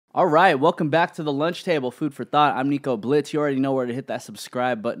All right, welcome back to the lunch table, food for thought. I'm Nico Blitz. You already know where to hit that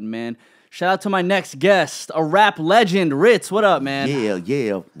subscribe button, man. Shout out to my next guest, a rap legend, Rittz. What up, man?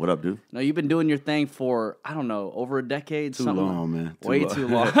 Yeah. What up, dude? No, you've been doing your thing for, I don't know, over a decade? Too long, man. Way too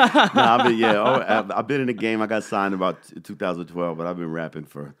long. I've been in the game. I got signed about 2012, but I've been rapping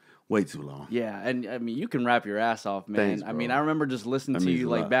for way too long. Yeah, and I mean, you can rap your ass off, man. Thanks, I bro. mean, I remember just listening That to means you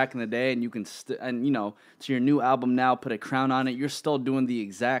a like lot. back in the day, and you can, to your new album now, Put a Crown on It. You're still doing the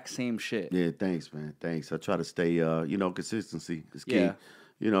exact same shit. Yeah, thanks, man. Thanks. I try to stay, consistency is key. Yeah.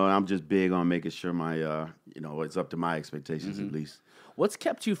 And I'm just big on making sure my, it's up to my expectations at least. What's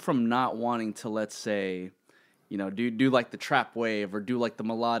kept you from not wanting to, let's say, do like the trap wave or do like the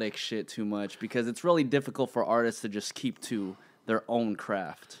melodic shit too much? Because it's really difficult for artists to just keep to their own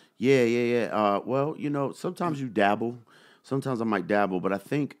craft. Yeah. Sometimes you dabble. Sometimes I might dabble, but I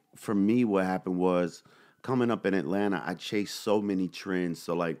think for me what happened was coming up in Atlanta, I chased so many trends.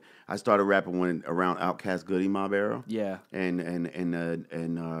 So like I started rapping when around Outkast Goody Mob era. Yeah. And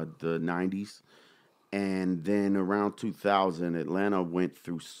the 90s. And then around 2000, Atlanta went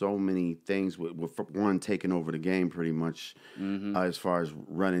through so many things with one taking over the game pretty much as far as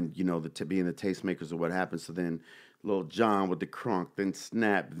running, being the tastemakers of what happened. So then Lil Jon with the crunk, then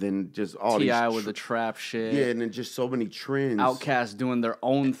Snap, then just all T.I. these with the trap shit. yeah, and then just so many trends. Outkast doing their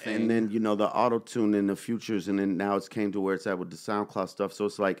own thing. And then, the auto-tune and the futures, and then now it's came to where it's at with the SoundCloud stuff. So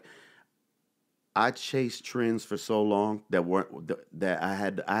it's like I chased trends for so long that I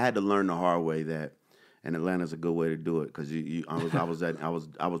had to learn the hard way that and Atlanta's a good way to do it because I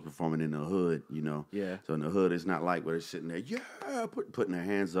was performing in the hood, Yeah. So in the hood, it's not like where they're sitting there, putting their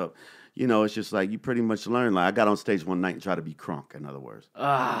hands up. It's just like you pretty much learn. Like I got on stage one night and tried to be crunk, in other words.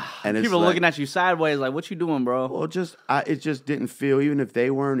 And people looking at you sideways, like, "What you doing, bro?" Well, it just didn't feel. Even if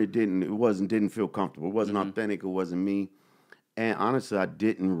they weren't, didn't feel comfortable. It wasn't authentic. It wasn't me. And honestly, it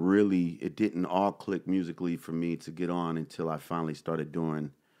didn't all click musically for me to get on until I finally started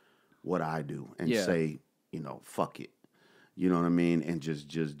doing what I do and say, fuck it. You know what I mean? And just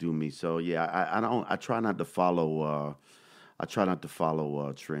do me. So yeah, I try not to follow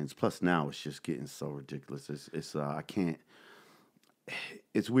trends. Plus now it's just getting so ridiculous. I can't.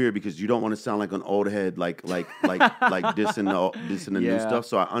 It's weird because you don't want to sound like an old head, like dissing the new stuff.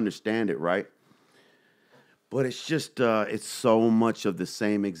 So I understand it, right? But it's just it's so much of the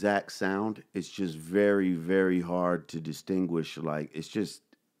same exact sound. It's just very, very hard to distinguish. Like it's just.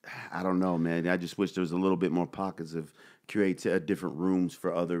 I don't know, man. I just wish there was a little bit more pockets of different rooms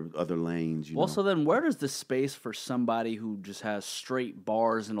for other lanes. Well, so then where does the space for somebody who just has straight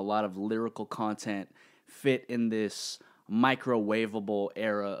bars and a lot of lyrical content fit in this microwavable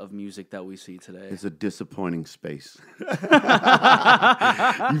era of music that we see today? It's a disappointing space.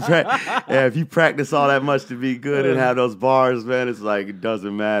 If you practice all that much to be good and have those bars, man, it's like it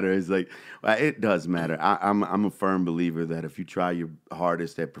doesn't matter. It's like it does matter. I'm a firm believer that if you try your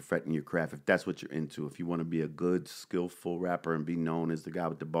hardest at perfecting your craft, if that's what you're into, if you want to be a good, skillful rapper and be known as the guy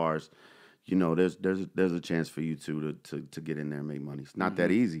with the bars, there's a chance for you to get in there and make money. It's not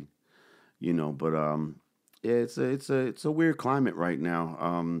that easy, but yeah, it's a weird climate right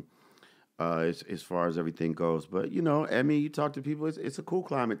now, as far as everything goes. But you talk to people, it's a cool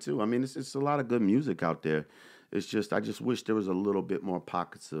climate too. I mean, it's a lot of good music out there. It's just I just wish there was a little bit more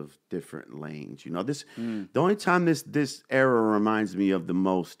pockets of different lanes. The only time this era reminds me of the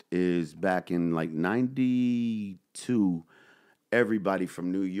most is back in like '92. Everybody from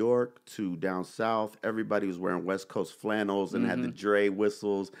New York to down south, everybody was wearing West Coast flannels and had the Dre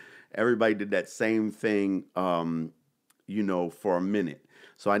whistles. Everybody did that same thing, for a minute.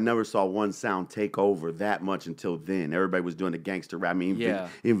 So I never saw one sound take over that much until then. Everybody was doing the gangster rap. I mean,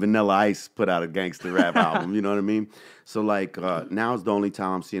 even Vanilla Ice put out a gangster rap album. You know what I mean? So like now's the only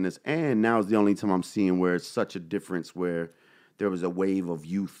time I'm seeing this, and now's the only time I'm seeing where it's such a difference where there was a wave of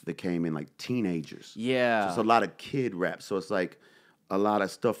youth that came in, like teenagers. Yeah. So it's a lot of kid rap. So it's like a lot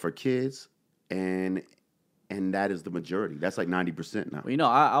of stuff for kids, and that is the majority. That's like 90% now. Well,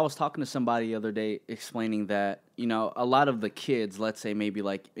 I was talking to somebody the other day explaining that, a lot of the kids, let's say maybe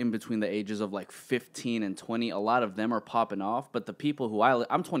like in between the ages of like 15 and 20, a lot of them are popping off. But the people who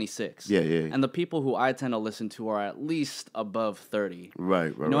I'm 26. Yeah. And the people who I tend to listen to are at least above 30.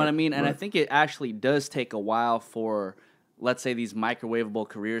 Right. You know what I mean? And I think it actually does take a while for, let's say, these microwavable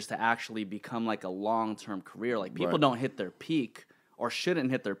careers to actually become like a long-term career. Like people don't hit their peak or shouldn't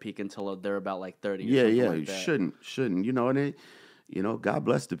hit their peak until they're about like 30 or something like that. Shouldn't. And God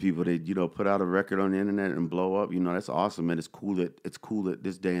bless the people that, put out a record on the internet and blow up. That's awesome. And it's cool that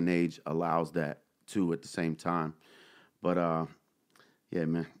this day and age allows that too at the same time. But Yeah,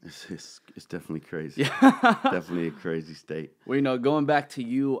 man, it's definitely crazy. Yeah. Definitely a crazy state. Well, going back to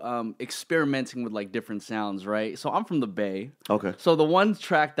you experimenting with like different sounds, right? So I'm from the Bay. Okay. So the one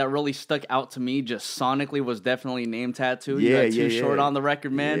track that really stuck out to me just sonically was definitely Name Tattoo. You Yeah, got Too yeah, Short yeah. on the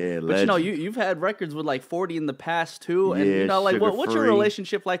record, man. Yeah, but you know, legend. you've had records with like 40 in the past too. And Yeah, you know, like Sugar what's your Free.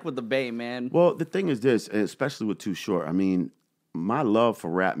 relationship like with the Bay, man? Well, the thing is this, and especially with Too Short, I mean, my love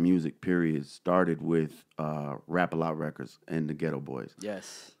for rap music, period, started with Rap A Lot Records and the Ghetto Boys.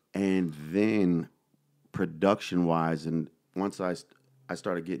 Yes. And then production-wise, and once I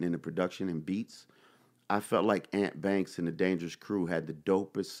started getting into production and beats, I felt like Ant Banks and the Dangerous Crew had the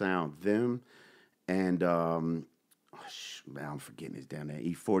dopest sound. Them and, man, I'm forgetting his damn name.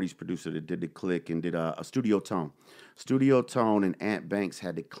 E40's producer that did the Click and did a Studio Tone. Studio Tone and Ant Banks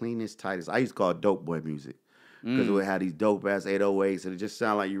had the cleanest, tightest. I used to call it dope boy music. Because it would have these dope ass 808s, and it just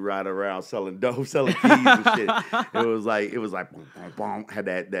sounded like you ride around selling dope, selling keys and shit. It was like boom, boom, boom. Had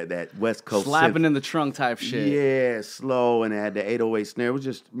that West Coast Slapping synth. in the trunk type shit. Yeah, slow, and it had the 808 snare. It was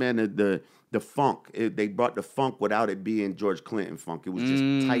just, man, the funk. They brought the funk without it being George Clinton funk. It was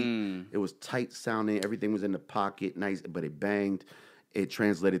just tight. It was tight sounding. Everything was in the pocket, nice, but it banged. It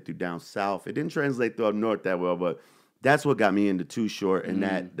translated through down south. It didn't translate through up north that well, but that's what got me into Too Short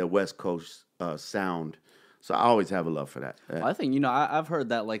and the West Coast sound. So I always have a love for that. Well, I think, I've heard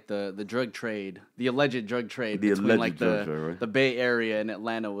that like the drug trade, the alleged drug trade between alleged like drug trade, right? the Bay Area and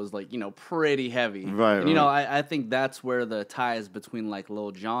Atlanta was like, pretty heavy. Right, And, right. I think that's where the ties between like Lil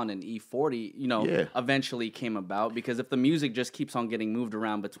Jon and E40, Yeah. eventually came about, because if the music just keeps on getting moved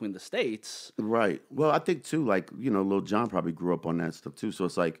around between the states. Right. Well, I think too, like, Lil Jon probably grew up on that stuff too. So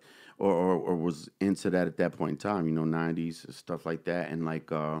it's like, or was into that at that point in time, 90s, stuff like that. And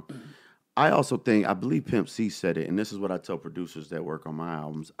like, I also think, I believe Pimp C said it, and this is what I tell producers that work on my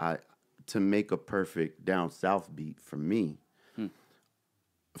albums. To make a perfect down south beat for me,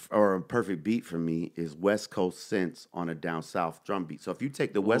 or a perfect beat for me, is West Coast synths on a down south drum beat. So if you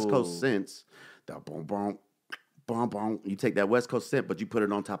take the West Coast synths, the boom boom, boom boom, you take that West Coast synth, but you put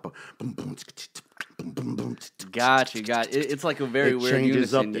it on top of boom boom, boom boom boom. Got you. It's like a very weird changes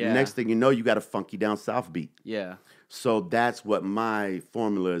unison. up. The Yeah. next thing you know, you got a funky down south beat. Yeah. So that's what my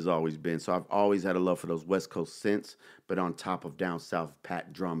formula has always been. So I've always had a love for those West Coast synths, but on top of down south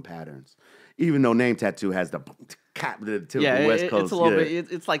drum patterns. Even though Name Tattoo has the West Coast. It's a little bit.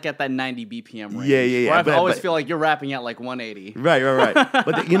 It's like at that 90 BPM range. Yeah. Where I always feel like you're rapping at like 180. Right.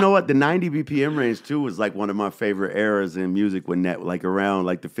 But you know what? The 90 BPM range too was like one of my favorite eras in music when that, like around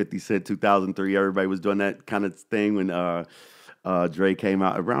like the 50 Cent 2003, everybody was doing that kind of thing when Dre came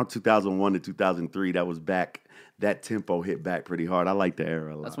out. Around 2001 to 2003, that was back. That tempo hit back pretty hard. I like the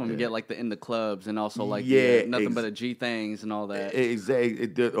era a lot. That's when we get like the in the clubs and also like nothing but a G things and all that.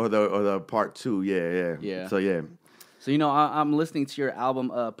 Exactly. Or the part 2. Yeah. So yeah. So, I'm listening to your album,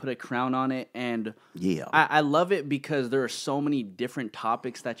 Put a Crown on It, and Yeah. I love it because there are so many different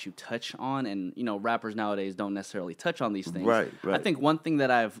topics that you touch on, and, rappers nowadays don't necessarily touch on these things. Right. I think one thing that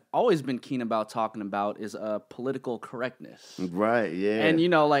I've always been keen about talking about is political correctness. Right, yeah. And,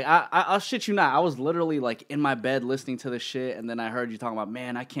 like, I'll shit you not, I was literally, like, in my bed listening to this shit, and then I heard you talking about,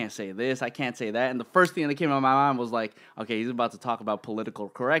 man, I can't say this, I can't say that, and the first thing that came to my mind was like, okay, he's about to talk about political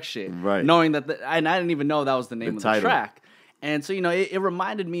correct shit. Right. Knowing that, and I didn't even know that was the name of the title. track. And so, it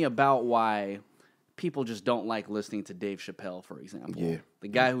reminded me about why people just don't like listening to Dave Chappelle, for example. Yeah. The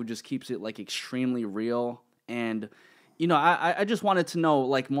guy who just keeps it, like, extremely real. And, I just wanted to know,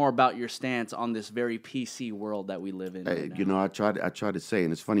 like, more about your stance on this very PC world that we live in right now. I tried to say,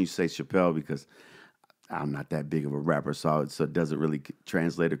 and it's funny you say Chappelle because I'm not that big of a rapper, so it doesn't really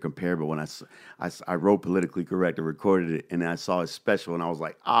translate or compare. But when I wrote Politically Correct and recorded it, and I saw his special, and I was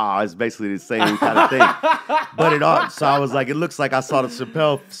like, it's basically the same kind of thing. So I was like, it looks like I saw the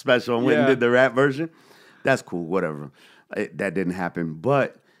Chappelle special and went and did the rap version. That's cool, whatever. That didn't happen.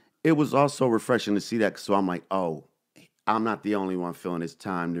 But it was also refreshing to see that. So I'm like, I'm not the only one feeling it's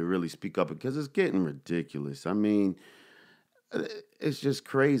time to really speak up because it's getting ridiculous. I mean, it's just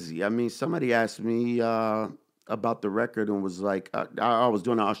crazy. I mean, somebody asked me about the record and was like, I was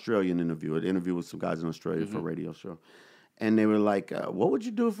doing an Australian interview, with some guys in Australia for a radio show. And they were like, what would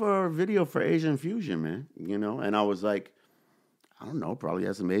you do for a video for Asian Fusion, man? And I was like, I don't know, probably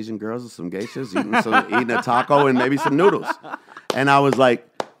have some Asian girls or some geishas eating a taco and maybe some noodles. And I was like,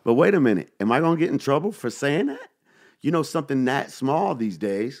 but wait a minute, am I going to get in trouble for saying that? Something that small these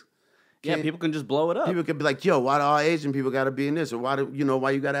days. Yeah, people can just blow it up. People can be like, yo, why do all Asian people got to be in this? Or why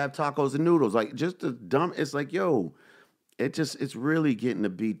you got to have tacos and noodles? Like, just the dumb, it's like, yo, it's really getting to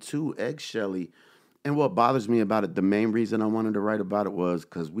be too eggshelly. And what bothers me about it, the main reason I wanted to write about it was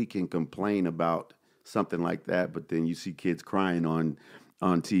because we can complain about something like that, but then you see kids crying on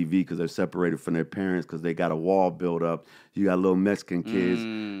on TV because they're separated from their parents because they got a wall built up. You got little Mexican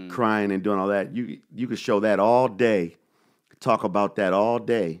kids crying and doing all that. You could show that all day, talk about that all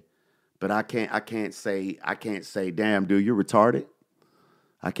day, but I can't say, damn, dude, you're retarded.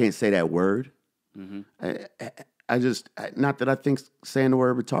 I can't say that word. I just, not that I think saying the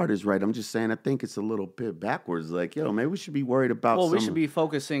word retarded is right. I'm just saying I think it's a little bit backwards. Like, yo, maybe we should be worried about. Well, we should be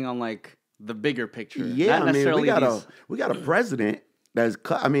focusing on like the bigger picture. Yeah, not necessarily we got a president that's.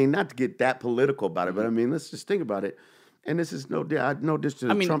 I mean, not to get that political about it, but I mean, let's just think about it. And this is no diss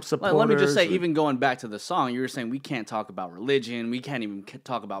to Trump supporters. Let me just say, even going back to the song, you were saying we can't talk about religion. We can't even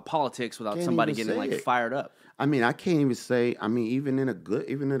talk about politics without somebody getting like fired up. I mean, I can't even say. I mean, even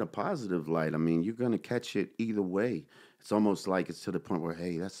in a positive light. I mean, you're gonna catch it either way. It's almost like it's to the point where,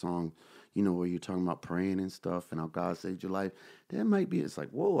 hey, that song, you know, where you're talking about praying and stuff, and how God saved your life. That might be. It's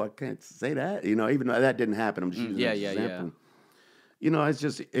like, whoa, I can't say that. You know, even though that didn't happen. I'm just using an example. Yeah. You know, it's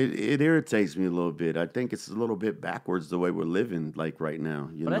just it irritates me a little bit. I think it's a little bit backwards the way we're living like right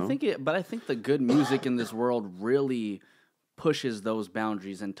now. But I think the good music in this world really pushes those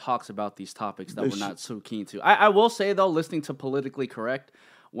boundaries and talks about these topics that we're not so keen to. I will say though, listening to Politically Correct,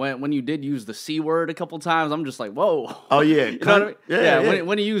 when you did use the C word a couple times, I'm just like, whoa. Oh yeah, you know what I mean? Yeah.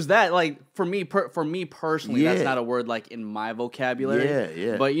 When you use that, like for me personally, that's not a word like in my vocabulary.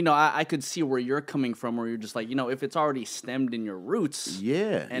 Yeah. But you know, I could see where you're coming from, where you're just like, you know, if it's already stemmed in your roots,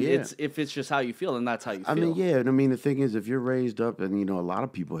 if it's just how you feel, then that's how you feel. I mean, yeah, and I mean the thing is, if you're raised up, and you know, a lot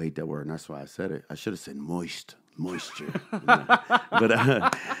of people hate that word, and that's why I said it. I should have said moisture,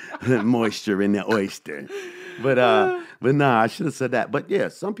 but moisture in the oyster. But nah, I should have said that. But yeah,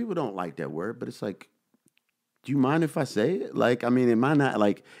 some people don't like that word. But it's like, do you mind if I say it? Like, I mean, it might not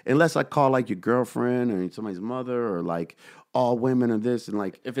like unless I call like your girlfriend or somebody's mother or like all women or this and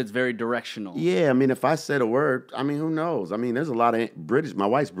like if it's very directional. Yeah, I mean, if I said a word, I mean, who knows? I mean, there's a lot of British. My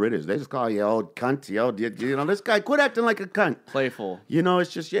wife's British. They just call you old cunt, you know, this guy quit acting like a cunt. Playful. You know,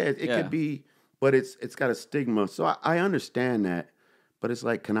 it's just it could be, but it's got a stigma. So I understand that. But it's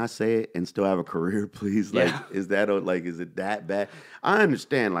like, can I say it and still have a career, please? Like, is it that bad? I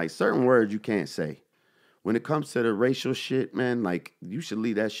understand, like, certain words you can't say. When it comes to the racial shit, man, like, you should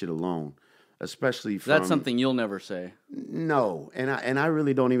leave that shit alone. Especially from... That's something you'll never say. No. And I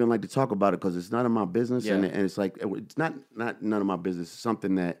really don't even like to talk about it because it's none of my business. Yeah. And it's like, it's not none of my business. It's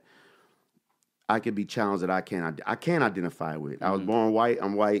something that I could be challenged that I can't identify with. Mm-hmm. I was born white.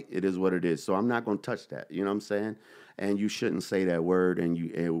 I'm white. It is what it is. So I'm not going to touch that. You know what I'm saying? And you shouldn't say that word,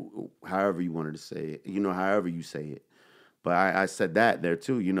 and however you wanted to say it, you know, however you say it. But I said that there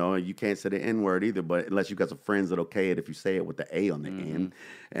too, you know, you can't say the N word either, but unless you got some friends that okay it if you say it with the A on the end.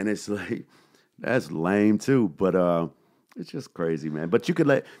 And it's like, that's lame too. But it's just crazy, man. But you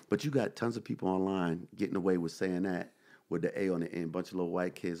got tons of people online getting away with saying that with the A on the end, bunch of little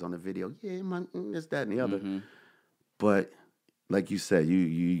white kids on the video. Yeah, man, this, that, and the other. But like you said,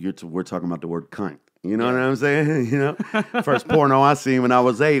 we're talking about the word cunt. You know what I'm saying? You know, first porno I seen when I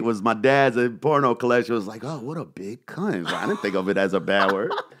was 8 was my dad's porno collection. It was like, oh, what a big cunt. I didn't think of it as a bad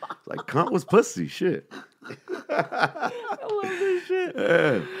word. It's like cunt was pussy. Shit. I love this shit.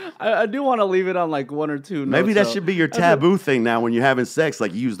 Yeah. I do want to leave it on like one or two notes. Maybe that should be your taboo thing now when you're having sex.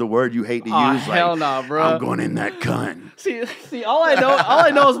 Like, you use the word you hate to use. Hell like, nah, bro. I'm going in that cunt. See, all I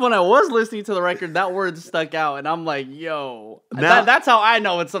know is when I was listening to the record, that word stuck out, and I'm like, yo. Now, that's how I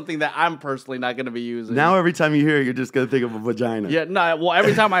know it's something that I'm personally not going to be using. Now every time you hear it, you're just going to think of a vagina. Yeah, no. Well,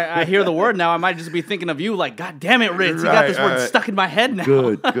 every time I hear the word now, I might just be thinking of you. Like, God damn it, Rittz, you got this word stuck in my head now.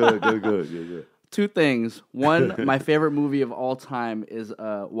 Good. Two things. One, my favorite movie of all time is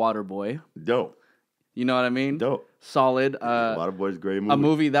Waterboy. Dope. You know what I mean? Dope. Solid. Waterboy's a great movie. A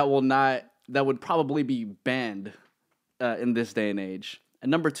movie that would probably be banned in this day and age.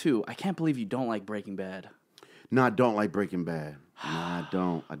 And number two, I can't believe you don't like Breaking Bad. No, I don't like Breaking Bad.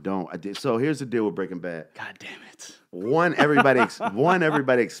 No, I don't. So here's the deal with Breaking Bad. God damn it. One,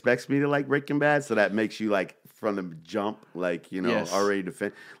 everybody expects me to like Breaking Bad, so that makes you like from the jump, like, you know, already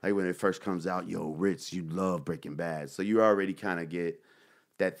defend. Like when it first comes out, yo, Rittz, you love Breaking Bad. So you already kind of get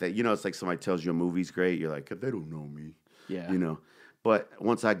that thing. You know, it's like somebody tells you a movie's great. You're like, they don't know me. Yeah. You know. But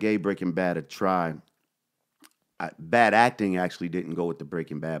once I gave Breaking Bad a try, bad acting actually didn't go with the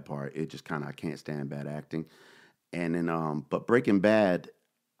Breaking Bad part. It just kind of, I can't stand bad acting. And then, but Breaking Bad,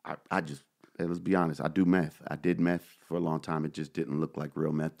 let's be honest, I do meth. I did meth for a long time. It just didn't look like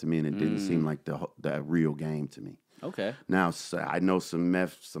real meth to me, and it didn't seem like the real game to me. Okay. Now, I know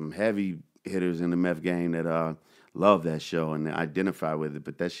some heavy hitters in the meth game that love that show and identify with it,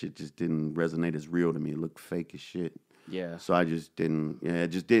 but that shit just didn't resonate as real to me. It looked fake as shit. Yeah. So I just didn't. Yeah, it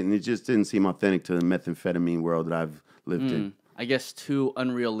just didn't seem authentic to the methamphetamine world that I've lived in. I guess, too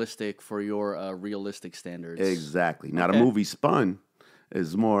unrealistic for your realistic standards. Exactly. Now the movie Spun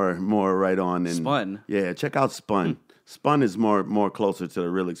is more right on. And, Spun? Yeah, check out Spun. Spun is more closer to the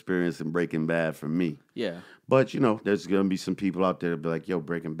real experience than Breaking Bad for me. Yeah. But, there's going to be some people out there that be like, yo,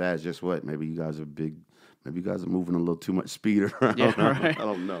 Breaking Bad is just what? Maybe you guys are moving a little too much speed around. Yeah, right. I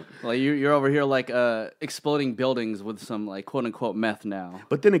don't know. Like you're over here like exploding buildings with some like quote unquote meth now.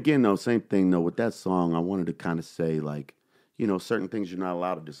 But then again, though, same thing though with that song. I wanted to kind of say like, certain things you're not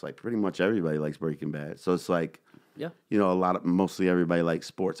allowed to dislike. Pretty much everybody likes Breaking Bad, so it's like, mostly everybody likes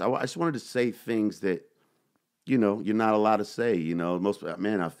sports. I just wanted to say things that, you're not allowed to say.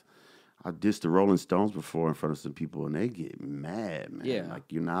 I've dissed the Rolling Stones before in front of some people, and they get mad, man. Yeah. Like,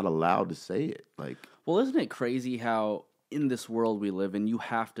 you're not allowed to say it. Like, well, isn't it crazy how in this world we live in, you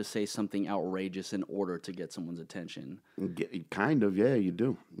have to say something outrageous in order to get someone's attention? Kind of, yeah, you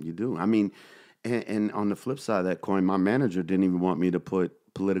do. You do. I mean, and on the flip side of that coin, my manager didn't even want me to put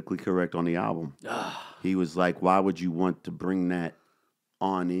Politically Correct on the album. He was like, why would you want to bring that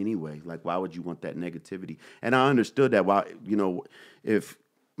on anyway? Like, why would you want that negativity? And I understood that. Why, if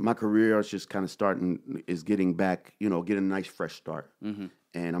my career is just kind of getting back, getting a nice fresh start. Mm-hmm.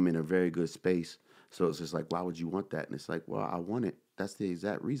 And I'm in a very good space. So it's just like, why would you want that? And it's like, well, I want it. That's the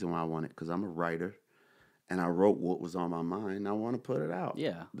exact reason why I want it, because I'm a writer and I wrote what was on my mind. I want to put it out.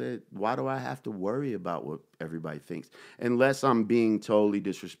 Yeah. Why do I have to worry about what everybody thinks? Unless I'm being totally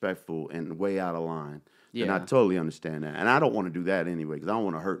disrespectful and way out of line. Yeah. And I totally understand that. And I don't want to do that anyway, because I don't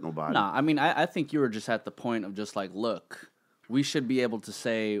want to hurt nobody. No, I mean, I think you were just at the point of just like, look, we should be able to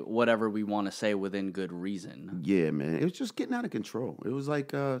say whatever we want to say within good reason. Yeah, man. It was just getting out of control. It was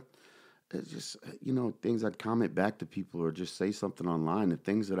like, it's just, things I'd comment back to people or just say something online, the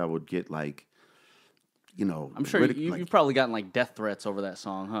things that I would get like, I'm sure you've probably gotten like death threats over that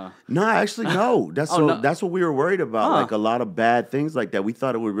song, huh? No, actually, no. That's that's what we were worried about. Like a lot of bad things like that. We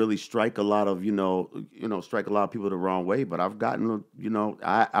thought it would really strike a lot of, strike a lot of people the wrong way. But I've gotten,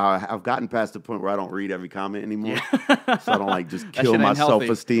 I've gotten past the point where I don't read every comment anymore, so I don't like just kill my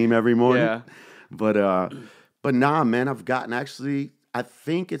self-esteem every morning. Yeah. But nah, man, I've gotten actually. I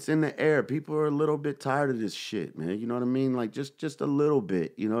think it's in the air. People are a little bit tired of this shit, man. You know what I mean? Like just a little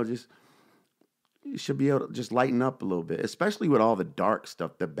bit. Just. You should be able to just lighten up a little bit, especially with all the dark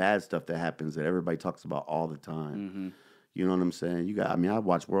stuff, the bad stuff that happens that everybody talks about all the time. Mm-hmm. You know what I'm saying? I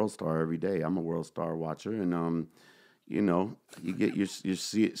watch World Star every day. I'm a World Star watcher, and you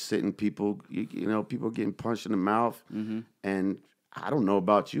see it sitting people, people getting punched in the mouth, mm-hmm. and I don't know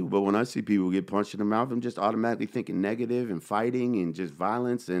about you, but when I see people get punched in the mouth, I'm just automatically thinking negative and fighting and just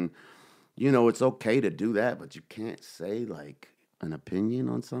violence, and it's okay to do that, but you can't say like an opinion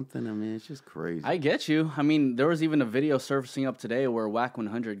on something. I mean, it's just crazy. I get you. I mean, there was even a video surfacing up today where Whack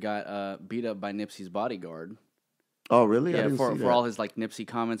 100 got beat up by Nipsey's bodyguard. Oh, really? Yeah, for all his like Nipsey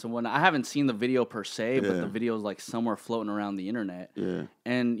comments and whatnot. I haven't seen the video per se, but the video is like somewhere floating around the internet. Yeah.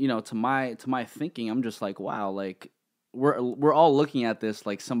 And to my thinking, I'm just like, wow, like we're all looking at this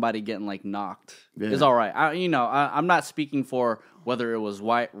like somebody getting like knocked is all right. I'm not speaking for whether it was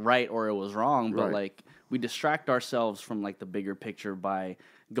right or it was wrong, but like. We distract ourselves from like the bigger picture by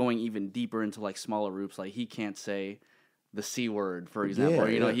going even deeper into like smaller groups. Like he can't say the C word, for example,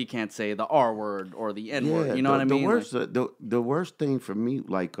 or he can't say the R word or the N word. You know what I mean? The worst thing for me,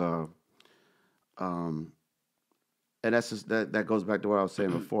 like, and that's just, that goes back to what I was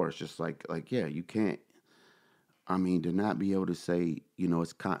saying before. It's just like you can't. I mean, to not be able to say,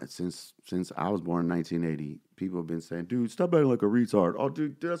 it's since I was born in 1980, people have been saying, dude, stop acting like a retard. Oh,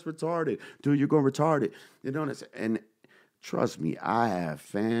 dude, that's retarded. Dude, you're going retarded. And trust me, I have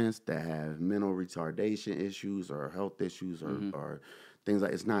fans that have mental retardation issues or health issues or things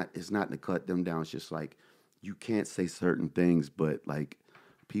like it's not to cut them down. It's just like you can't say certain things, but like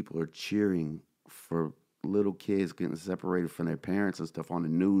people are cheering for little kids getting separated from their parents and stuff on the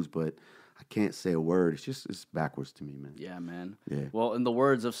news, but I can't say a word. It's backwards to me, man. Yeah, man. Yeah. Well, in the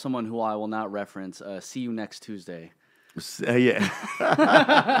words of someone who I will not reference, see you next Tuesday. Yeah.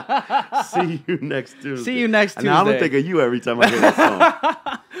 See you next Tuesday. See you next Tuesday. Now I'm gonna think of you every time I hear that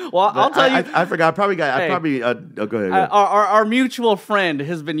song. Well, I'll tell you. I forgot. Go ahead. Go ahead. Our mutual friend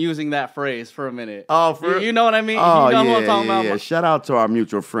has been using that phrase for a minute. Oh, you know what I mean? Oh, you know what I'm talking about? Yeah. Shout out to our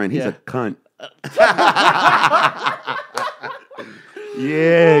mutual friend. He's a cunt.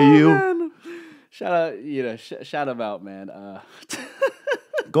 Yeah, you. Man. Shout him out, man.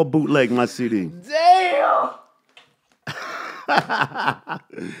 Go bootleg my CD. Damn.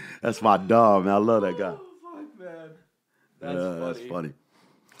 That's my dog, man. I love that guy. Oh, fuck, man. That's funny.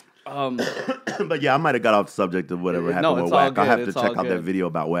 But yeah, I might have got off the subject of whatever happened with Wack. I'll have to check out that video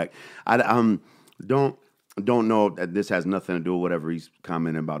about Wack. don't know that this has nothing to do with whatever he's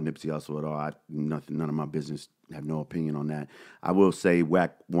commenting about Nipsey Hussle at all. None of my business. Have no opinion on that. I will say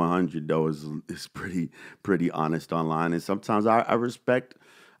Whack 100 though is pretty honest online, and sometimes I respect.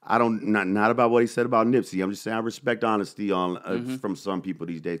 I don't not about what he said about Nipsey. I'm just saying I respect honesty on from some people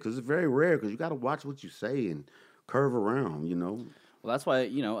these days because it's very rare. Because you got to watch what you say and curve around. Well, that's why,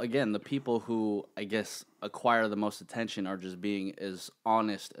 again, the people who, I guess, acquire the most attention are just being as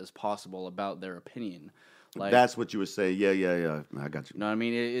honest as possible about their opinion. Like, that's what you would say. Yeah. I got you. You know what I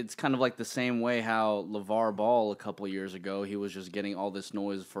mean? It's kind of like the same way how LeVar Ball a couple of years ago, he was just getting all this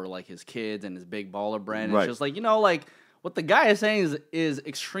noise for, like, his kids and his big baller brand. Right. It's just like, like, what the guy is saying is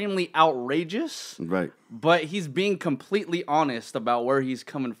extremely outrageous. Right. But he's being completely honest about where he's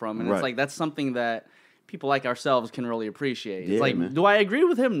coming from. And it's like, that's something that people like ourselves can really appreciate. It's like, man. Do I agree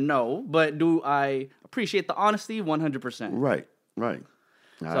with him? No. But do I appreciate the honesty? 100%. Right.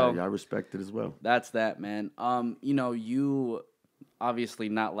 So, I respect it as well. That's that, man. You obviously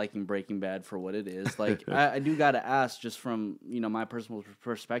not liking Breaking Bad for what it is. Like, I do got to ask just from, my personal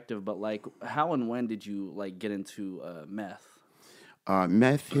perspective, but, like, how and when did you, like, get into meth?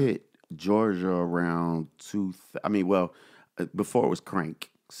 Meth hit Georgia around before it was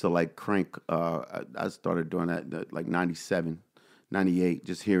crank. So, like, crank, I started doing that, like, 97, 98,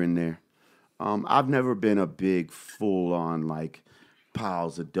 just here and there. I've never been a big full-on, like,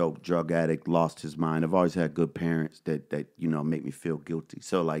 piles of dope, drug addict, lost his mind. I've always had good parents that make me feel guilty.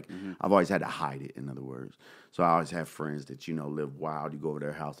 So, like, I've always had to hide it, in other words. So I always have friends that, live wild. You go over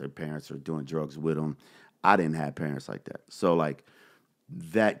their house, their parents are doing drugs with them. I didn't have parents like that. So, like,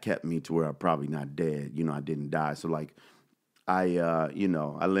 that kept me to where I'm probably not dead. I didn't die. So, like, I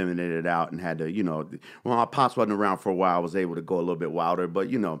eliminated it out and had to, when my pops wasn't around for a while, I was able to go a little bit wilder. But,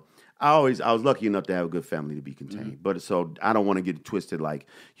 I was lucky enough to have a good family to be contained. But so I don't want to get it twisted like,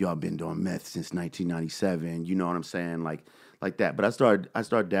 I've been doing meth since 1997. You know what I'm saying? Like that. But I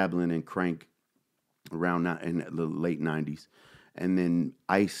started dabbling in crank around in the late 90s. And then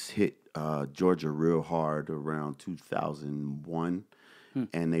ice hit Georgia real hard around 2001.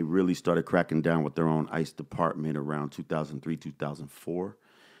 And they really started cracking down with their own ICE department around 2003, 2004.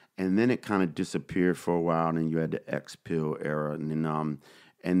 And then it kind of disappeared for a while, and then you had the X-Pill era, and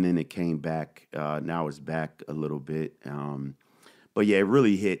then it came back. Now it's back a little bit. But yeah, it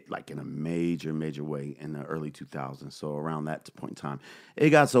really hit like in a major, major way in the early 2000s. So around that point in time, it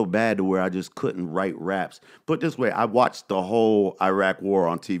got so bad to where I just couldn't write raps. Put this way, I watched the whole Iraq war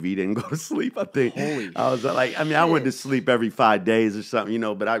on TV, didn't go to sleep, I think. I was like, I went to sleep every 5 days or something,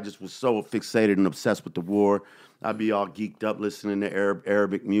 but I just was so fixated and obsessed with the war. I'd be all geeked up listening to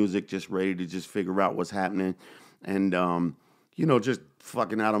Arabic music, just ready to just figure out what's happening. And, just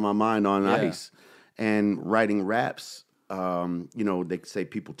fucking out of my mind on ice and writing raps. They say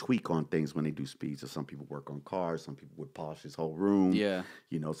people tweak on things when they do speed. So some people work on cars, some people would polish his whole room. Yeah.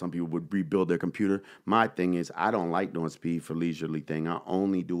 Some people would rebuild their computer. My thing is I don't like doing speed for leisurely thing. I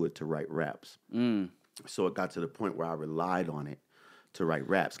only do it to write raps. So it got to the point where I relied on it to write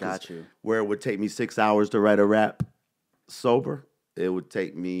raps. Got you. Where it would take me 6 hours to write a rap sober, it would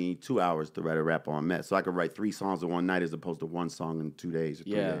take me 2 hours to write a rap on meth. So I could write 3 songs in one night as opposed to one song in 2 days or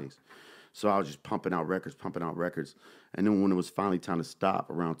 3 days. So I was just pumping out records. And then when it was finally time to stop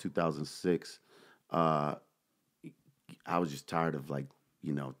around 2006, I was just tired of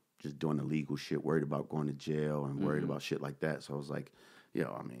just doing illegal shit, worried about going to jail and worried about shit like that. So I was like,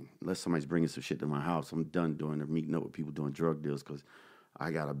 unless somebody's bringing some shit to my house, I'm done meeting up with people doing drug deals because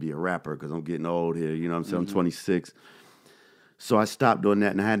I got to be a rapper because I'm getting old here. You know what I'm saying? I'm 26. So I stopped doing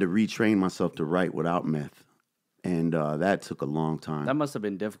that and I had to retrain myself to write without meth. And that took a long time. That must have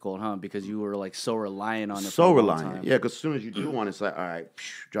been difficult, huh? Because you were like so reliant on it. So reliant, yeah. Because as soon as you do one, it's like, all right,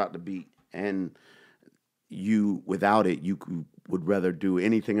 drop the beat, and without it, you would rather do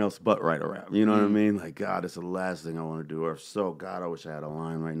anything else but write a rap. You know what I mean? Like, God, it's the last thing I want to do. Or so, God, I wish I had a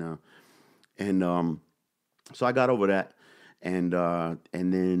line right now. And so I got over that, and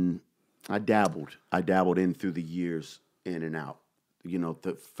then I dabbled in through the years, in and out.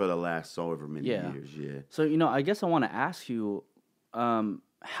 For the last however many years, yeah. So, I guess I want to ask you,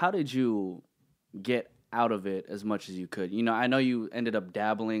 how did you get out of it as much as you could? I know you ended up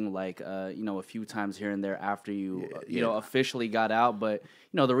dabbling a few times here and there after you, officially got out. But,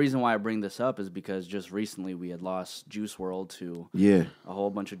 the reason why I bring this up is because just recently we had lost Juice WRLD to a whole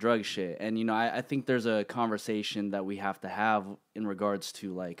bunch of drug shit. And, I think there's a conversation that we have to have in regards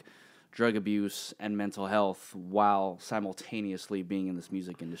to, like, drug abuse and mental health while simultaneously being in this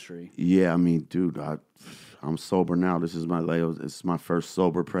music industry. Yeah, I mean, dude, I'm sober now. This is my first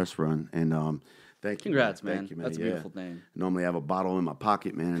sober press run, and Thank you. Congrats, man. Thank you, man. That's a beautiful thing. Normally I have a bottle in my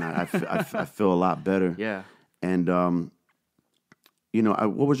pocket, man, and I feel a lot better. Yeah. And,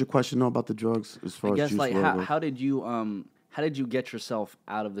 what was your question, though, about the drugs as far I guess, as juice like, WRLD goes? how did you get yourself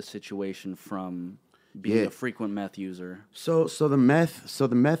out of the situation from being a frequent meth user? So the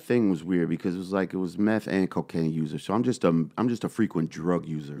meth thing was weird because it was meth and cocaine user. So I'm just a frequent drug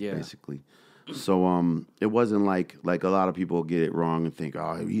user, basically. So it wasn't like a lot of people get it wrong and think,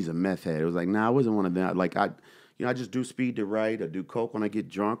 oh, he's a meth head. It was like, nah, I wasn't one of them. Like I just do speed to right. I do coke when I get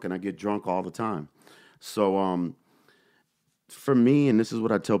drunk, and I get drunk all the time. So for me, and this is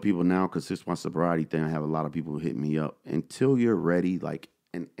what I tell people now, because it's my sobriety thing. I have a lot of people hit me up. Until you're ready, like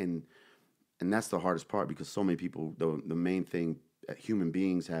and that's the hardest part, because so many people, the main thing that human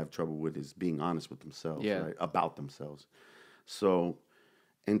beings have trouble with is being honest with themselves, right? About themselves. So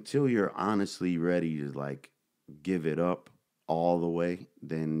until you're honestly ready to like give it up all the way,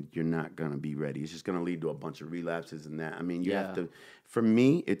 then you're not going to be ready. It's just going to lead to a bunch of relapses and that. I mean, you have to, for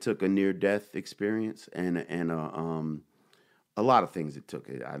me, it took a near-death experience and a lot of things it took.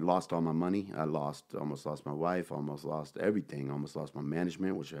 I lost all my money. Almost lost my wife, almost lost everything, almost lost my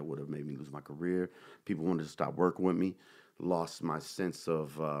management, which would have made me lose my career. People wanted to stop working with me. Lost my sense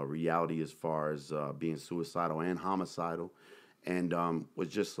of reality as far as being suicidal and homicidal. And was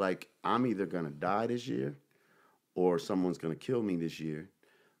just like, I'm either going to die this year or someone's going to kill me this year.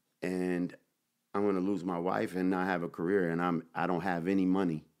 And I'm going to lose my wife and not have a career. And I don't have any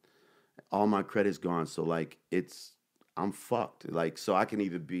money. All my credit's gone. So, like, I'm fucked. Like, so I can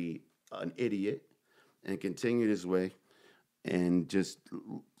either be an idiot and continue this way and just,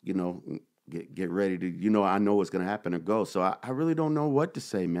 get ready to, I know what's going to happen or go. So I really don't know what to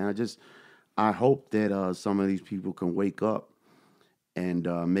say, man. I hope that some of these people can wake up and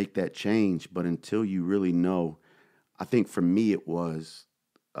make that change. But until you really know, I think for me it was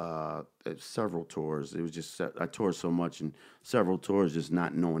several tours. It was just, I toured so much, and several tours just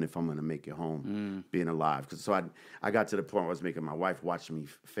not knowing if I'm going to make it home, being alive. So I got to the point where I was making my wife watch me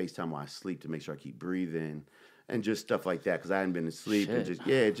FaceTime while I sleep to make sure I keep breathing and just stuff like that, because I hadn't been asleep. And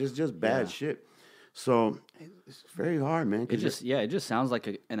just bad shit. So it's very hard, man. It just sounds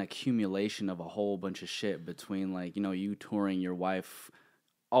like an accumulation of a whole bunch of shit between, like, you touring, your wife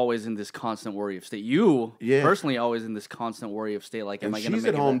always in this constant worry of state. You personally always in this constant worry of state. Like, am I going to make it?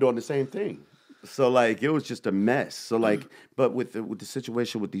 She's at home doing the same thing. So like, it was just a mess. So like, but with the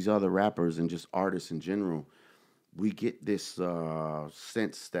situation with these other rappers and just artists in general, we get this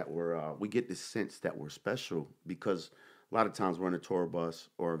sense that we're special, because a lot of times we're in a tour bus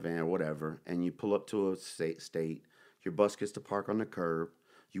or a van or whatever, and you pull up to a state, your bus gets to park on the curb,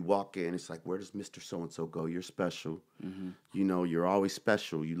 you walk in, it's like, where does Mr. So-and-so go? You're special. Mm-hmm. You're always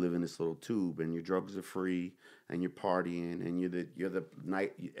special. You live in this little tube, and your drugs are free, and you're partying, and you're the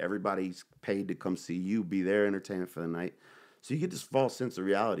night, everybody's paid to come see you, be their entertainment for the night. So you get this false sense of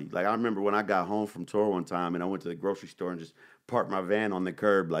reality. Like, I remember when I got home from tour one time, and I went to the grocery store and just parked my van on the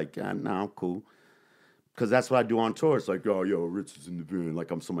curb, like, nah, I'm cool. Because that's what I do on tour. It's like, oh, yo, Rittz is in the van,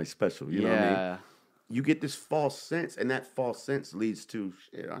 like I'm somebody special. You know what I mean? You get this false sense, and that false sense leads to,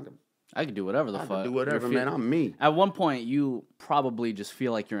 shit, I can do whatever the fuck. I can do whatever, man. I'm me. At one point, you probably just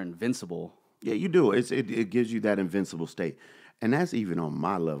feel like you're invincible. Yeah, you do. It gives you that invincible state. And that's even on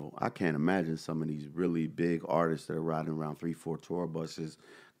my level. I can't imagine some of these really big artists that are riding around 3-4 tour buses,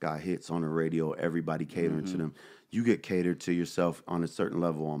 got hits on the radio, everybody catering to them. You get catered to yourself on a certain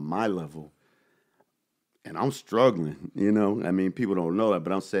level, on my level. And I'm struggling, I mean, people don't know that,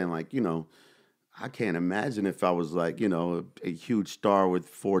 but I'm saying, like, I can't imagine if I was like, a huge star with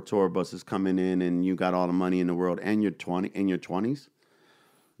 4 tour buses coming in, and you got all the money in the world, and you're in your 20s,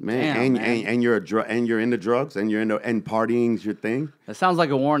 man. Damn, and you're into drugs, and you're into, and partying's your thing. That sounds like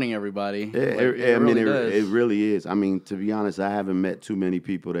a warning, everybody. It really is. I mean, to be honest, I haven't met too many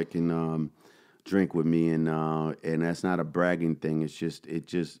people that can drink with me, and that's not a bragging thing. It's just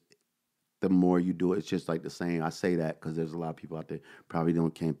the more you do it, it's just like the saying. I say that because there's a lot of people out there probably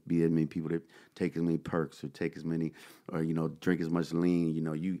can't be as many people that take as many perks or take as many, or drink as much lean.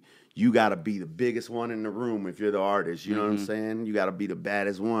 You got to be the biggest one in the room if you're the artist. You know what I'm saying? You got to be the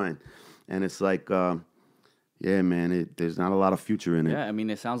baddest one, and it's like, yeah, man. There's not a lot of future in it. Yeah, I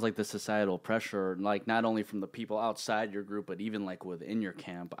mean, it sounds like the societal pressure, like not only from the people outside your group, but even like within your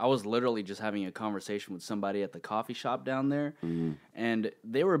camp. I was literally just having a conversation with somebody at the coffee shop down there, and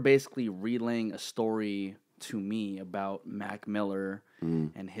they were basically relaying a story to me about Mac Miller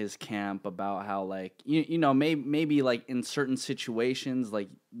and his camp, about how, like, maybe like in certain situations, like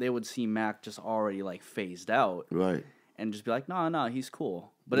they would see Mac just already like phased out, right, and just be like, no, he's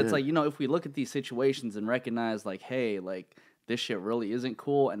cool. But it's like, if we look at these situations and recognize, like, hey, like, this shit really isn't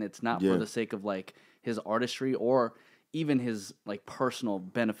cool, and it's not for the sake of like his artistry or even his like personal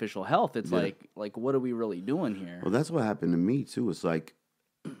beneficial health. It's like what are we really doing here? Well, that's what happened to me too. It's like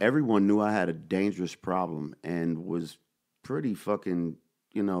everyone knew I had a dangerous problem and was pretty fucking,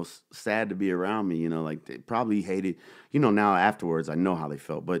 sad to be around me. Like they probably hated, now afterwards I know how they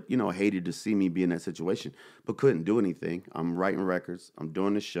felt, but hated to see me be in that situation, but couldn't do anything. I'm writing records, I'm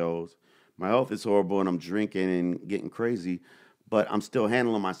doing the shows, my health is horrible, and I'm drinking and getting crazy, but I'm still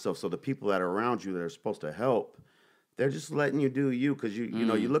handling myself. So the people that are around you that are supposed to help, they're just letting you do you because you're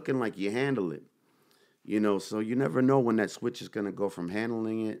looking like you handle it. So you never know when that switch is going to go from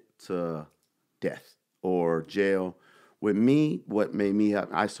handling it to death or jail. With me, what made me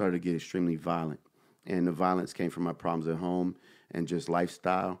happen, I started to get extremely violent. And the violence came from my problems at home and just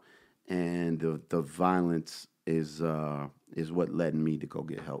lifestyle. And the violence is what led me to go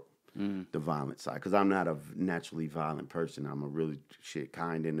get help. The violent side. Because I'm not a naturally violent person. I'm a really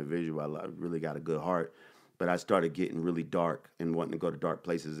kind individual. I really got a good heart. But I started getting really dark and wanting to go to dark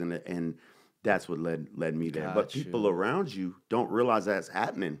places. And that's what led me there. But people around you don't realize that's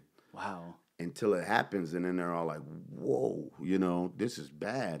happening. Wow. Until it happens, and then they're all like, whoa, this is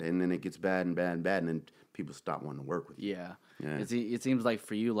bad. And then it gets bad and bad and bad, and then people stop wanting to work with you. Yeah. It seems like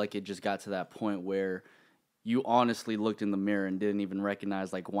for you, like it just got to that point where you honestly looked in the mirror and didn't even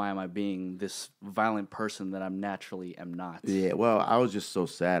recognize, like, why am I being this violent person that I'm naturally am not? Yeah, well, I was just so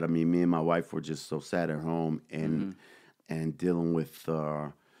sad. I mean, me and my wife were just so sad at home and dealing with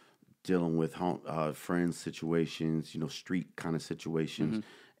home, friends situations, street kind of situations,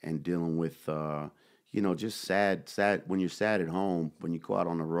 and dealing with, just sad when you're sad at home, when you go out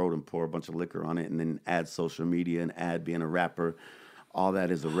on the road and pour a bunch of liquor on it and then add social media and add being a rapper, all that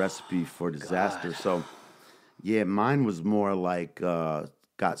is a recipe for disaster. God. So, yeah, mine was more like got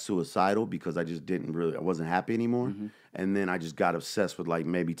suicidal because I just I wasn't happy anymore. And then I just got obsessed with like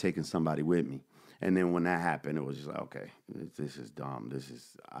maybe taking somebody with me. And then when that happened, it was just like, okay, this is dumb.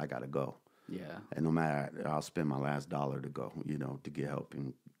 I got to go. Yeah. And no matter, I'll spend my last dollar to go, to get help.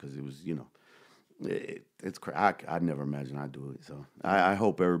 And because it was, it's crazy. I never imagined I'd do it. So I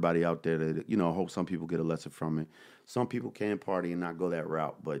hope everybody out there that, I hope some people get a lesson from it. Some people can party and not go that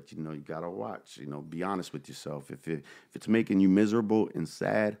route, but, you got to watch, be honest with yourself. If it's making you miserable and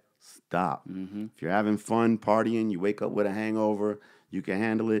sad, stop. If you're having fun partying, you wake up with a hangover, you can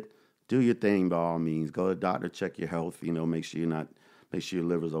handle it. Do your thing by all means. Go to the doctor, check your health, make sure your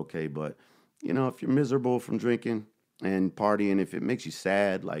liver's okay. But, if you're miserable from drinking and partying, if it makes you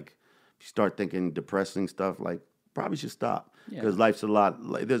sad, like if you start thinking depressing stuff, like probably should stop. Because life's a lot,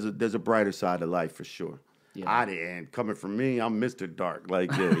 like there's a brighter side of life for sure. Yeah. And coming from me, I'm Mr. Dark.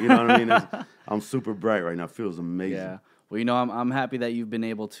 Like, you know what I mean? I'm super bright right now. It feels amazing. Yeah. Well, I'm happy that you've been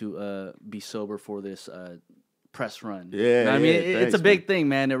able to be sober for this press run. Yeah, I mean, it's a big thing,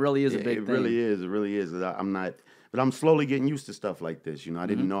 man. It really is a big thing. It really is. I'm not, but I'm slowly getting used to stuff like this. I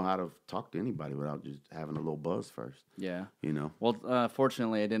didn't know how to talk to anybody without just having a little buzz first. Yeah. Well,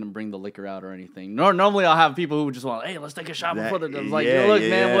 fortunately, I didn't bring the liquor out or anything. Normally, I'll have people who just want, hey, let's take a shot before the. I was like, look,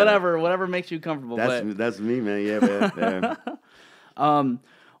 man, whatever makes you comfortable. That's me, man. Yeah, man.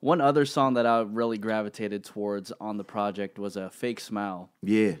 One other song that I really gravitated towards on the project was a Fake Smile.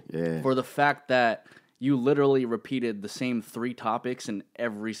 Yeah. For the fact that you literally repeated the same 3 topics in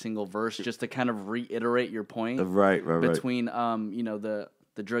every single verse just to kind of reiterate your point. Right. Between,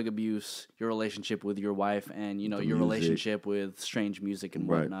 the drug abuse, your relationship with your wife, and, your relationship with strange music and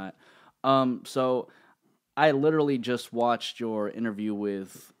whatnot. So I literally just watched your interview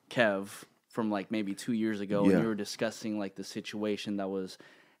with Kev from like maybe 2 years ago, and you were discussing like the situation that was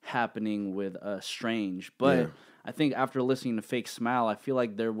happening with Strange. But I think after listening to Fake Smile, I feel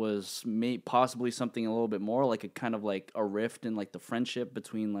like there was possibly something a little bit more, like a kind of like a rift in like the friendship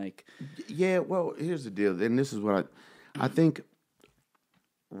between like... Yeah, well, here's the deal. And this is what I think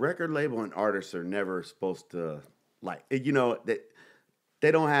record label and artists are never supposed to like, that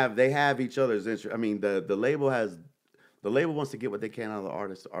they have each other's interest. I mean, the label wants to get what they can out of the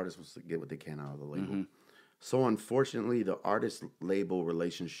artist wants to get what they can out of the label. So unfortunately, the artist-label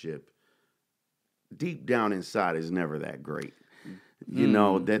relationship deep down inside is never that great.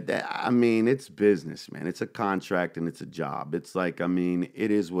 I mean, it's business, man. It's a contract and it's a job. It's like, I mean, it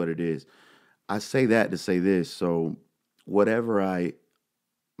is what it is. I say that to say this. So whatever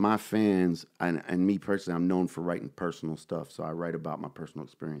my fans and me personally, I'm known for writing personal stuff. So I write about my personal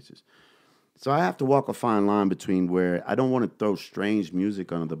experiences. So I have to walk a fine line between where I don't want to throw strange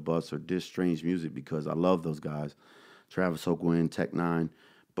music under the bus or diss strange music because I love those guys, Travis Oakland, Tech Nine.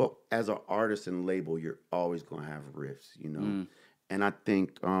 But as an artist and label, you're always going to have riffs, And I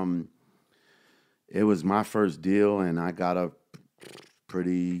think it was my first deal, and I got to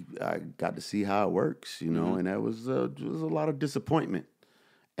see how it works, and that was a lot of disappointment,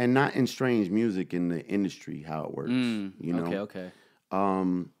 and not in strange music in the industry how it works, Okay.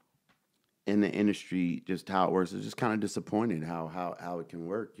 In the industry, just how it works, it's just kind of disappointed how it can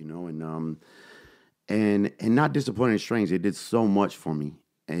work, and not disappointed in strange. They did so much for me,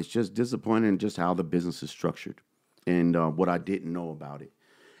 and it's just disappointing just how the business is structured, and what I didn't know about it.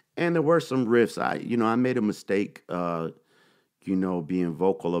 And there were some riffs. I made a mistake, being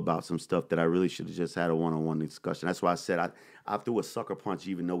vocal about some stuff that I really should have just had a one-on-one discussion. That's why I said I threw a sucker punch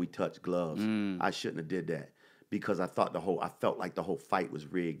even though we touched gloves. I shouldn't have did that because I felt like the whole fight was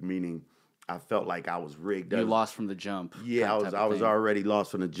rigged, meaning I felt like I was rigged. You lost from the jump. Yeah, I was already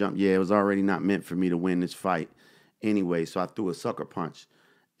lost from the jump. Yeah, it was already not meant for me to win this fight anyway, so I threw a sucker punch.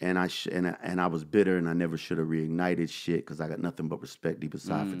 And I was bitter, and I never should have reignited shit because I got nothing but respect deep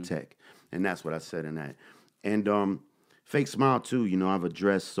inside for tech, and that's what I said in that. And Fake Smile too. I've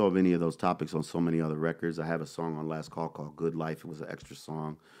addressed so many of those topics on so many other records. I have a song on Last Call called "Good Life." It was an extra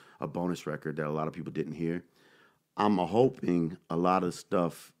song, a bonus record that a lot of people didn't hear. I'm hoping a lot of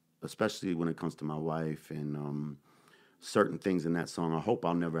stuff, especially when it comes to my wife and certain things in that song, I hope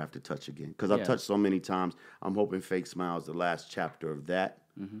I'll never have to touch again because I've touched so many times. I'm hoping Fake Smile is the last chapter of that.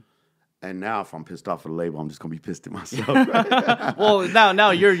 Mm-hmm. And now, if I'm pissed off at the label, I'm just gonna be pissed at myself. Well,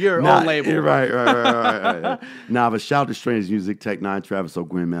 now you're your own label, right. Nah, but shout to Strange Music, Tech Nine, Travis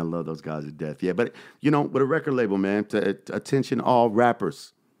O'Gwen, man, I love those guys to death. Yeah, but with a record label, man, attention all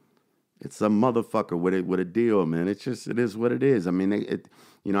rappers. It's a motherfucker with a deal, man. It is what it is. I mean,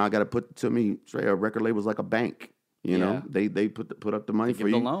 I got to put to me straight. A record label's like a bank. They put up the money for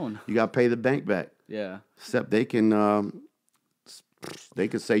you. The loan. You got to pay the bank back. Yeah. Except they can. They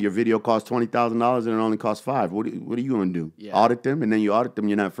could say your video costs $20,000 and it only costs $5,000. What are you gonna do? Yeah. Audit them, and then you audit them.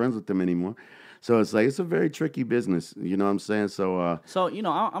 You're not friends with them anymore. So it's like it's a very tricky business. You know what I'm saying? So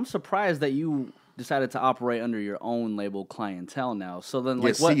I'm surprised that you decided to operate under your own label Clientele now. So then,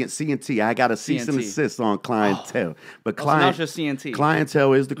 like, what? C&T. I got a cease and desist on Clientele, but so now it's just C&T.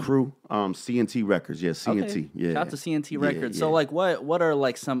 Clientele is the crew. C&T Records. Yeah, C&T. Okay. Yeah. Shout out to C&T Records. Yeah. So like, what are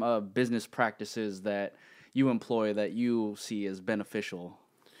like some business practices that you employ that you see as beneficial?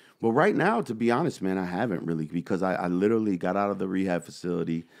 Well, right now, to be honest, man, I haven't really because I literally got out of the rehab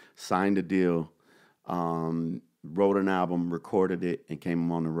facility, signed a deal, wrote an album, recorded it, and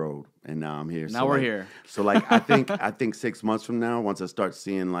came on the road. And now I'm here. Now we're here. So like I think 6 months from now, once I start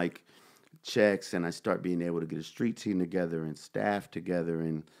seeing like checks and I start being able to get a street team together and staff together,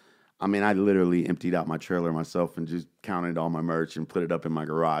 and I mean, I literally emptied out my trailer myself and just counted all my merch and put it up in my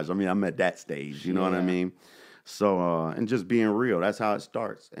garage. I mean, I'm at that stage, you know what I mean? So, and just being real, that's how it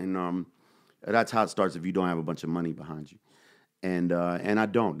starts. And that's how it starts if you don't have a bunch of money behind you. And I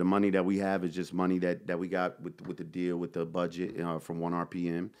don't. The money that we have is just money that we got with the deal, with the budget from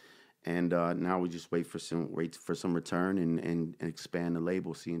 1RPM. And now we just wait for some return and expand the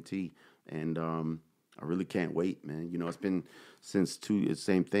label, C&T. And I really can't wait, man. It's been since the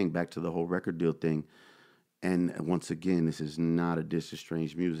same thing, back to the whole record deal thing. And once again, this is not a diss to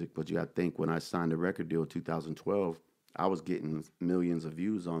Strange Music, but you got to think when I signed the record deal in 2012, I was getting millions of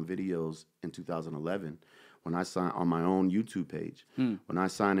views on videos in 2011 when I signed on my own YouTube page. When I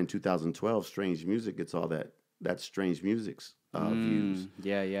signed in 2012, Strange Music gets all that's Strange Music's views.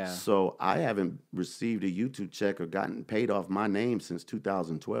 Yeah. So I haven't received a YouTube check or gotten paid off my name since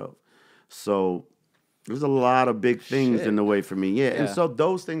 2012. So there's a lot of big things in the way for me. Yeah. And so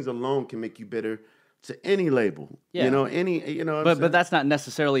those things alone can make you bitter to any label. Yeah. But that's not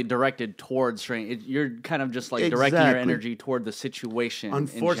necessarily directed towards Strange. You're kind of just like directing your energy toward the situation.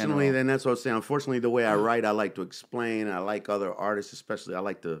 Unfortunately, then that's what I was saying. Unfortunately, the way I write, I like to explain. I like other artists, especially. I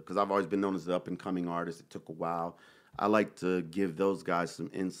like to, because I've always been known as the up and coming artist. It took a while. I like to give those guys some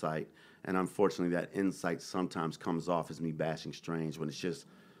insight. And unfortunately, that insight sometimes comes off as me bashing Strange when it's just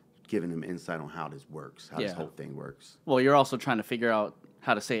giving them insight on how this works, how this whole thing works. Well, you're also trying to figure out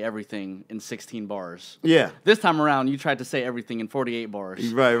how to say everything in 16 bars. Yeah. This time around, you tried to say everything in 48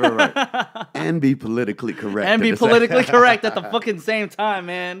 bars. Right. And be politically correct. And be politically correct at the fucking same time,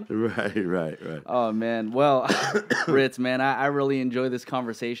 man. Right. Oh, man. Well, Rittz, man, I really enjoy this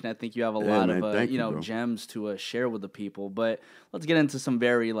conversation. I think you have a lot of gems to share with the people. But let's get into some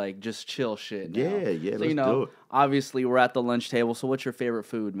very, just chill shit now. Yeah, so, let's do it. Obviously, we're at the lunch table. So what's your favorite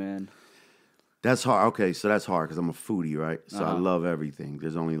food, man? That's hard. Okay, so that's hard because I'm a foodie, right? So I love everything.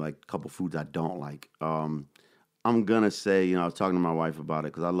 There's only a couple foods I don't like. I'm gonna say, you know, I was talking to my wife about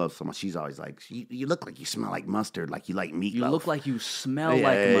it because I love someone. She's always like, you look like you smell like mustard, like you like meatloaf. You look like you smell yeah,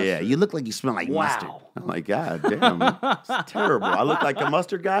 like mustard. Yeah, you look like you smell like mustard. I'm like, God damn, man. It's terrible. I look like a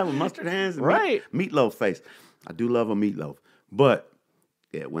mustard guy with mustard hands and meatloaf face. I do love a meatloaf, but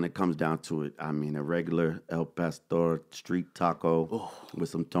yeah, when it comes down to it, I mean, a regular El Pastor street taco with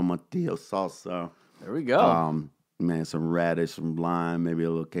some tomatillo salsa. There we go. Man, some radish, some lime, maybe a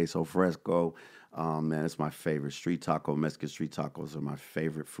little queso fresco. Man, it's my favorite. Street taco, Mexican street tacos are my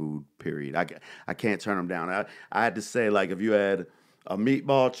favorite food, period. I can't turn them down. I had to say, like, if you had a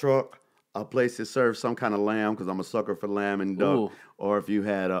meatball truck, a place that serves some kind of lamb, because I'm a sucker for lamb and duck, or if you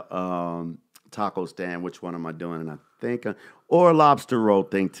had a taco stand, which one am I doing? And I think, or a lobster roll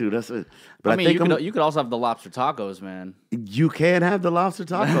thing, too. That's it. But I mean, you could also have the lobster tacos, man. You can have the lobster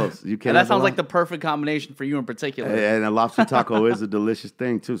tacos. You can. And that sounds like the perfect combination for you in particular. And a lobster taco is a delicious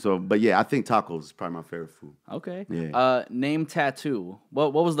thing too. So, but yeah, I think tacos is probably my favorite food. Okay. Yeah. Name tattoo.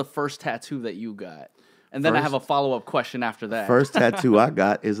 What was the first tattoo that you got? And then I have a follow-up question after that. First tattoo I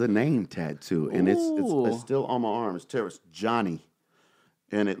got is a name tattoo, and it's still on my arm. It's Johnny,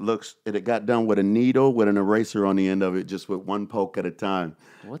 and it got done with a needle with an eraser on the end of it, just with one poke at a time.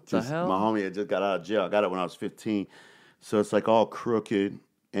 What the hell? My homie had just got out of jail. I got it when I was 15. So it's like all crooked,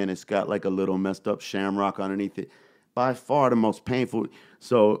 and it's got like a little messed up shamrock underneath it. By far the most painful.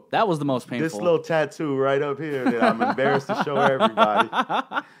 So that was the most painful. This little tattoo right up here that I'm embarrassed to show everybody.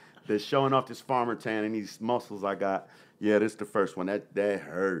 That's showing off this farmer tan and these muscles I got. Yeah, this is the first one. That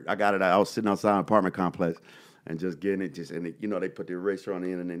hurt. I got it. I was sitting outside an apartment complex and just getting it. You know, they put the eraser on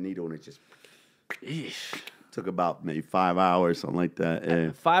the end and the needle, and it just took about maybe 5 hours, something like that.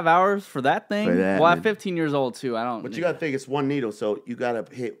 Yeah. 5 hours for that thing? For that, well, I'm 15 years old, too. But you got to think it's one needle, so you got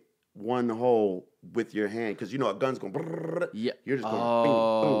to hit one hole with your hand, because you know a gun's going. Yeah. You're just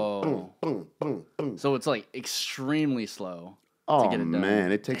going. Boom, boom, boom, boom. So it's like extremely slow. Oh,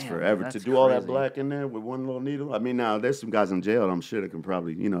 man, it takes forever to do all that black in there with one little needle. I mean, now, there's some guys in jail, I'm sure that can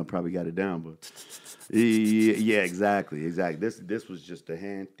probably got it down, but yeah, exactly. This was just a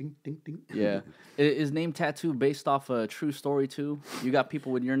hand, ding, ding, ding. Yeah. Is Name Tattoo based off a true story, too? You got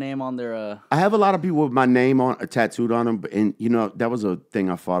people with your name on their... I have a lot of people with my name tattooed on them, and, that was a thing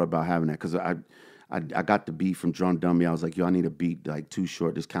I thought about having that, because I got the beat from Drum Dummy. I was like, yo, I need a beat, like, too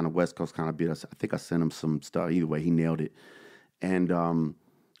short, this kind of West Coast kind of beat. I think I sent him some stuff. Either way, he nailed it. And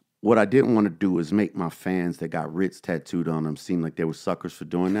what I didn't want to do is make my fans that got Rittz tattooed on them seem like they were suckers for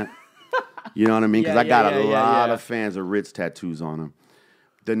doing that. You know what I mean? Because I got a lot of fans of Rittz tattoos on them.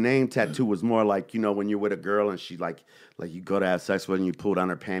 The name tattoo was more like, when you're with a girl and she like you go to have sex with her and you pull down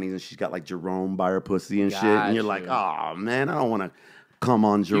her panties and she's got like Jerome by her pussy and shit. And you're like, oh, man, I don't want to come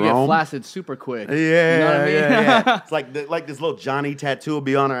on Jerome. You get flaccid super quick. Yeah, you know what I mean? Yeah. It's like this little Johnny tattoo will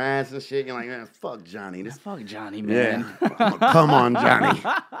be on her ass and shit. You're like, man, fuck Johnny. Fuck Johnny, man. Yeah. Come on, Johnny.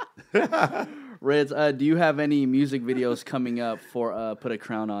 Rittz, do you have any music videos coming up for Put a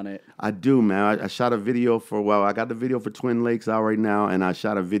Crown on It? I do, man. I shot a video I got the video for Twin Lakes out right now, and I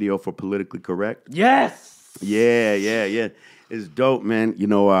shot a video for Politically Correct. Yes! Yeah. It's dope, man.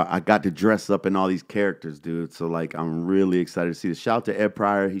 I got to dress up in all these characters, dude. So, like, I'm really excited to see this. Shout out to Ed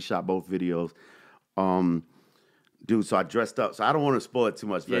Pryor. He shot both videos. Dude, so I dressed up. So I don't want to spoil it too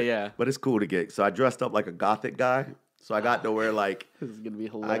much, but it's cool to get. So I dressed up like a gothic guy. So I got to wear like this is gonna be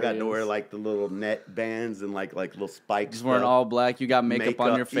hilarious. I got to wear like the little net bands and like little spikes. Just wearing all black. You got makeup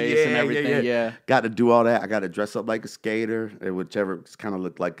on your face and everything. Yeah. Got to do all that. I got to dress up like a skater, whichever kind of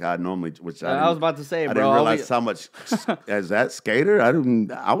looked like I normally. Which I was about to say, bro. I didn't realize how much as that skater.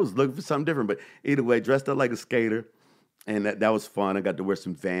 I was looking for something different, but either way, dressed up like a skater. And that was fun. I got to wear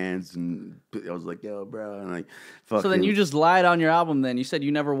some Vans, and I was like, yo, bro. And so then you just lied on your album then. You said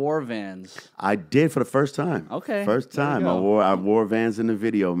you never wore Vans. I did for the first time. Okay. First time. I wore Vans in the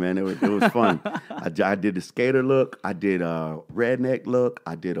video, man. It was fun. I did the skater look. I did a redneck look.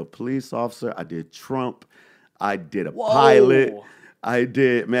 I did a police officer. I did Trump. I did a pilot. I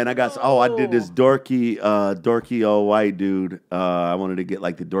did, man. I did this dorky old white dude. I wanted to get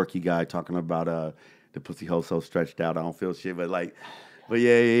like the dorky guy talking about the pussy hole so stretched out, I don't feel shit. But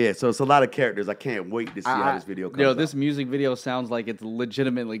yeah. So it's a lot of characters. I can't wait to see how this video comes out. This music video sounds like it's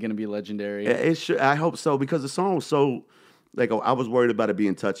legitimately going to be legendary. It should. I hope so, because the song was so, like, I was worried about it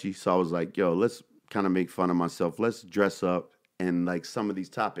being touchy. So I was like, yo, let's kind of make fun of myself. Let's dress up and like some of these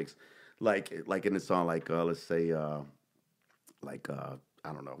topics, like in the song, let's say, I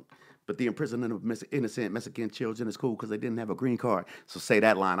don't know. But the imprisonment of innocent Mexican children is cool because they didn't have a green card. So say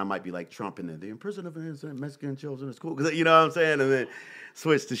that line, I might be like Trump in there. The imprisonment of innocent Mexican children is cool because, you know what I'm saying? And then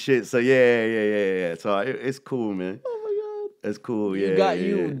switch to shit. So yeah. So it's cool, man. Oh That's cool.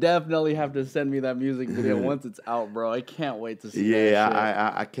 You definitely have to send me that music video once it's out, bro. I can't wait to see that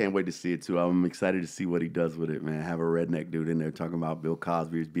shit. I can't wait to see it too. I'm excited to see what he does with it, man. Have a redneck dude in there talking about Bill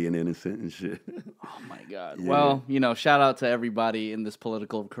Cosby's being innocent and shit. Oh my God. Yeah. Well, shout out to everybody in this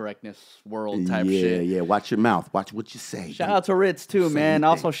political correctness world type shit. Yeah. Watch your mouth. Watch what you say. Shout out to Rittz too, man.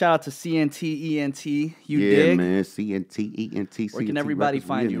 Also shout out to CNTENT. You dig? Yeah, man. CNTENT. Where can everybody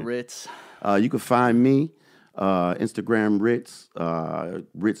find you, Rittz? You can find me. Instagram Rittz,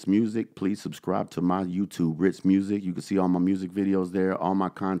 Rittz Music. Please subscribe to my YouTube, Rittz Music. You can see all my music videos there, all my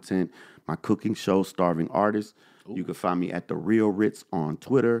content, my cooking show, Starving Artist. Ooh. You can find me at The Real Rittz on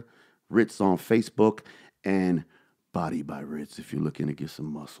Twitter, Rittz on Facebook, and Body by Rittz if you're looking to get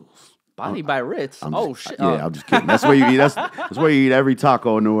some muscles. Body by Rittz? Shit. Yeah, I'm just kidding. That's where you eat. That's where you eat every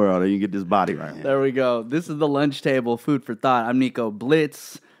taco in the world, and you get this body right here. There we go. This is the lunch table, food for thought. I'm Nico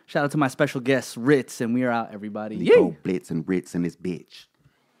Blitz. Shout out to my special guest, Rittz, and we are out, everybody. Nico Blitz and Rittz and this bitch.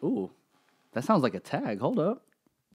 Ooh, that sounds like a tag. Hold up.